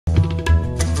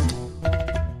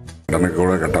கடனை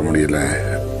கூட கட்ட முடியல.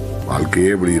 வாழ்க்கையே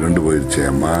இப்படி இரண்டு போயிடுச்சே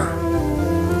அம்மா.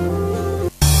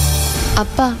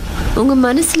 அப்பா, உங்க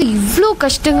மனசுல இவ்ளோ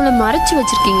கஷ்டங்களை மறைச்சு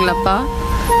வச்சிருக்கீங்களாப்பா?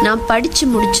 நான் படிச்சு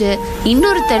முடிச்சு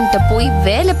இன்னொருத்தன்ட்ட போய்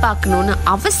வேலை பார்க்கணும்னு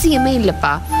அவசியமே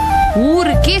இல்லப்பா.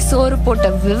 ஊருக்கே சோறு போட்ட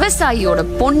விவசாயியோட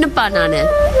பொண்ணுப்பா நானு.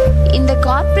 இந்த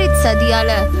கார்ப்பரேட்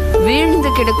சதியால வீழ்ந்து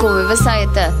கிடக்கும்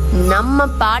விவசாயத்தை நம்ம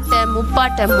பாட்ட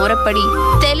முப்பாட்ட முறைப்படி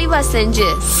தெளிவா செஞ்சு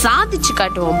சாதிச்சு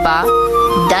காட்டுவோம்ப்பா.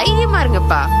 தைரியமா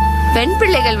இருங்கப்பா. பெண்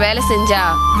பிள்ளைகள் வேலை செஞ்சா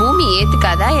பூமி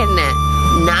ஏத்துக்காதா என்ன?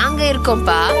 நாங்க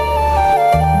இருக்கோம்ப்பா.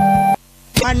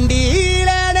 வண்டியில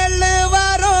நெல்லு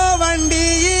வரும்,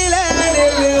 வண்டியில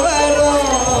நெல்லு வரும்,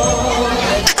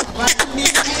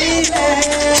 வண்டியில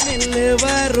நெல்லு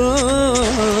வரும்.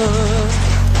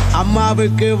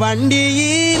 அம்மாவுக்கு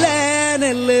வண்டியில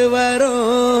நெல்லு வரும்.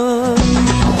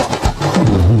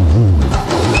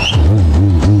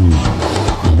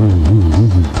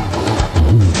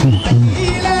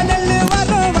 வண்டியில நெல்லு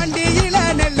வரும், வண்டியில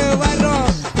நெல்லு வரும்,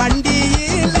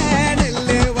 வண்டியில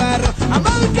நெல்லு வரும்.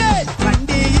 அம்மாவுக்கு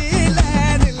வண்டியில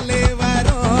நெல்லு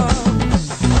வரும்.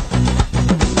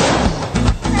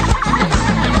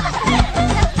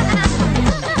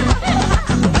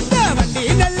 அந்த வண்டி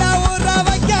நல்லா ஊற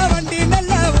வைக்க, வண்டி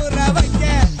நல்லா ஊற வைக்க,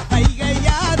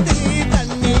 வைகையாத்து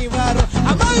தண்ணி வரும்.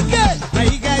 அம்மாவுக்கு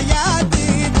வைகையாத்து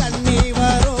தண்ணி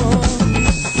வரும்.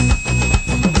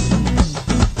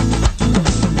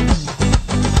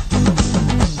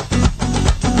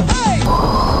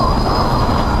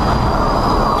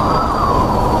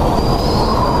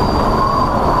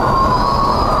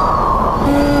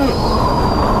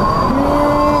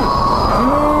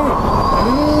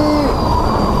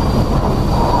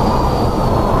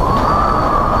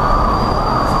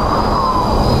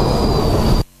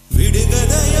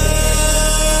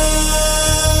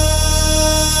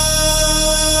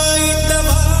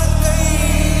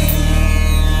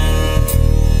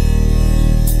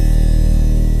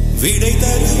 விடை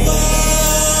தருவார்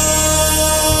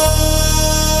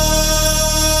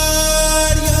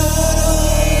யாரோ.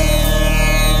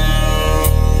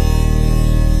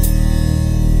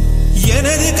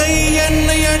 எனது கை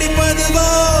என்னை அடிப்பதுவோ,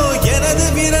 எனது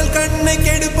விரல் கண்ணை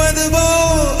கெடுப்பதுவோ,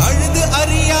 அழுது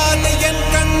அறியாத என்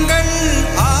கண்கள்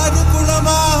ஆறு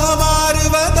குணமாக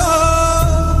மாறுவதோ,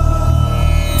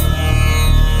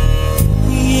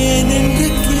 ஏனென்று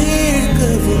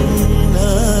கேட்கவும்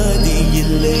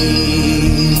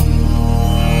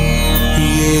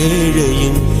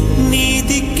ஏழையின்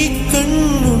நீதிக்கு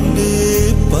கண்ணுண்டு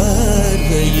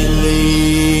பார்வையில்லை.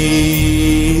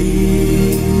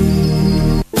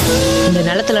 இந்த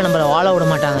நிலத்துல நம்மள வாழ விட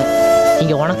மாட்டாங்க.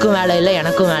 இங்க உனக்கும் வேலை இல்லை,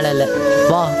 எனக்கும் வேலை இல்லை.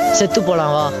 வா செத்து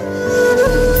போலாம் வா.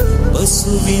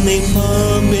 பசுவினை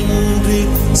பாம்பென்று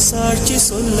சாட்சி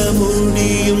சொல்ல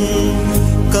முடியும்,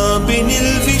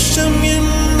 காம்பினில் விஷம்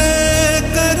என்ன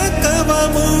கறக்கவா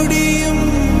முடியும்?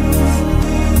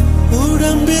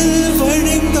 உடம்பில்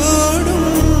வழிந்தோடும்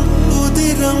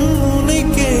உதிரம் உனை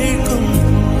கேட்கும்,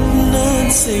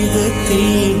 நான் செய்த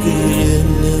தீங்கு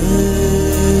என்ன,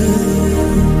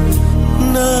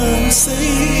 நான்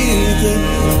செய்த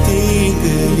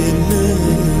தீங்கு என்ன?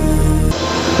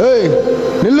 ஏய்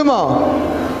நில்லுமா,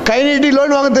 கை நீட்டி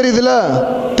லோன் வாங்க தெரியுதுல,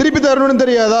 திருப்பி தரணும்னு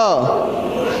தெரியாதா?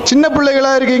 சின்ன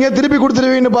பிள்ளைகளா இருக்கீங்க, திருப்பி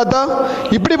கொடுத்துருவீங்கன்னு பார்த்தா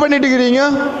இப்படி பண்ணிட்டு இருக்கிறீங்க.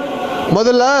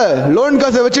 முதல்ல லோன்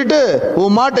காசை வச்சுட்டு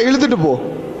உன் மாட்டை இழுத்துட்டு போ.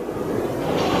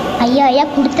 ஐயா ஐயா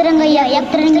கொடுத்துருங்க ஐயா,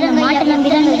 கொடுத்துருங்க. மாட்டை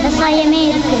நம்பிதான் விவசாயமே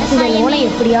இருக்கு. இந்த லோனை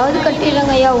எப்படியாவது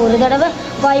கட்டிடுங்க ஐயா. ஒரு தடவை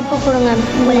வாய்ப்பு கொடுங்க,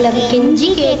 உங்களுக்கு கெஞ்சி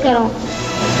கேட்கிறோம்.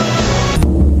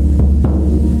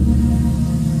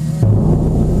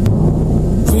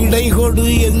 விடை கொடு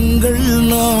எங்கள்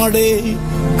நாடே,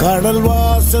 கடல்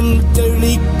வாசல்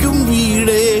தெளிக்கும்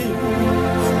வீடே,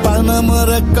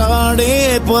 பனமரக்காடே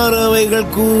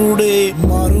பறவைகள் கூடே,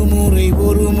 மறுமுறை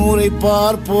ஒரு முறை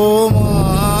பார்ப்போமா?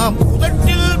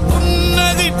 புதட்டில்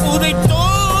புன்னகை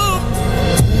புதைத்தோம்,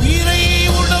 உயிரை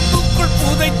உடம்புக்குள்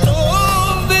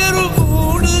புதைத்தோம், வெறும்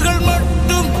கூடுகள்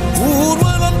மட்டும்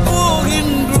ஊர்வலம்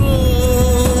போகின்றோம்.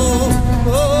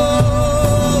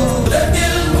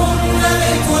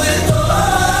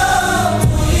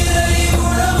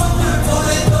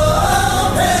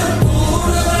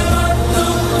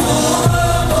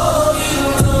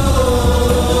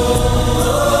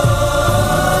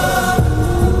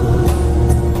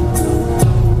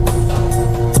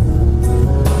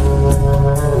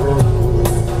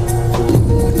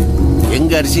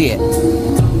 அரிசியை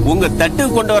உங்க தட்டு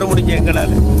கொண்டு வர முடியும்,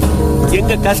 எங்களால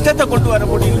எங்க கஷ்டத்தை கொண்டு வர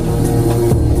முடியல.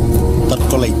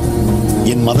 தற்கொலை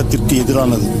என் மதத்திற்கு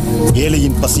எதிரானது.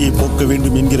 ஏழையின் பசியை போக்க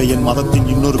வேண்டும் என்கிற என்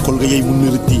மதத்தின் இன்னொரு கொள்கையை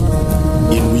முன்னிறுத்தி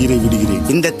என் உயிரை விடுகிறேன்.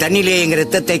 இந்த தண்ணிலே எங்க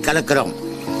ரத்தத்தை கலக்கிறோம்.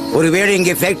 ஒருவேளை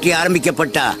இங்கே ஃபேக்டரி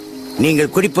ஆரம்பிக்கப்பட்டா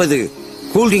நீங்கள் குடிப்பது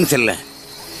கூல்ட்ரிங்க்ஸ் அல்ல,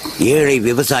 ஏழை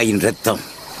விவசாயியின் ரத்தம்.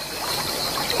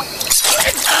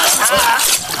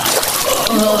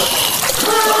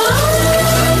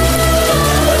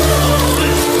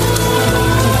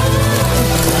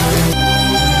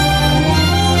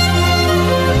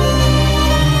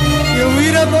 என்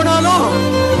உயிரை போனாலும்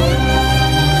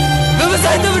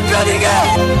விவசாயத்தை விட்டுறாதீங்க.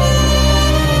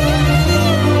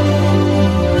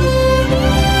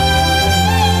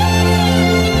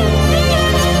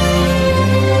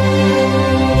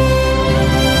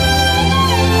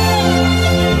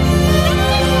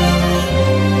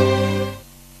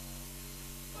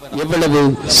 எவ்வளவு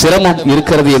சிரமம்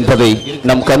இருக்கிறது என்பதை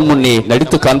நம் கண்முன்னே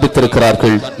நடித்து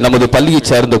காண்பித்திருக்கிறார்கள் நமது பள்ளியைச்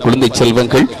சார்ந்த குழந்தை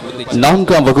செல்வங்கள்.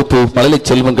 4ஆம் வகுப்பு மழலை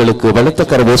செல்வங்களுக்கு பலத்த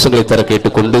கரகோஷங்களை தர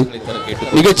கேட்டுக்கொண்டு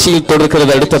நிகழ்ச்சியில்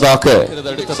தொடர்கிறது. அடுத்ததாக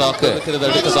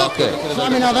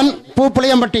சுவாமிநாதன்,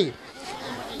 P.Puliampatti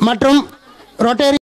மற்றும் ரோட்டரி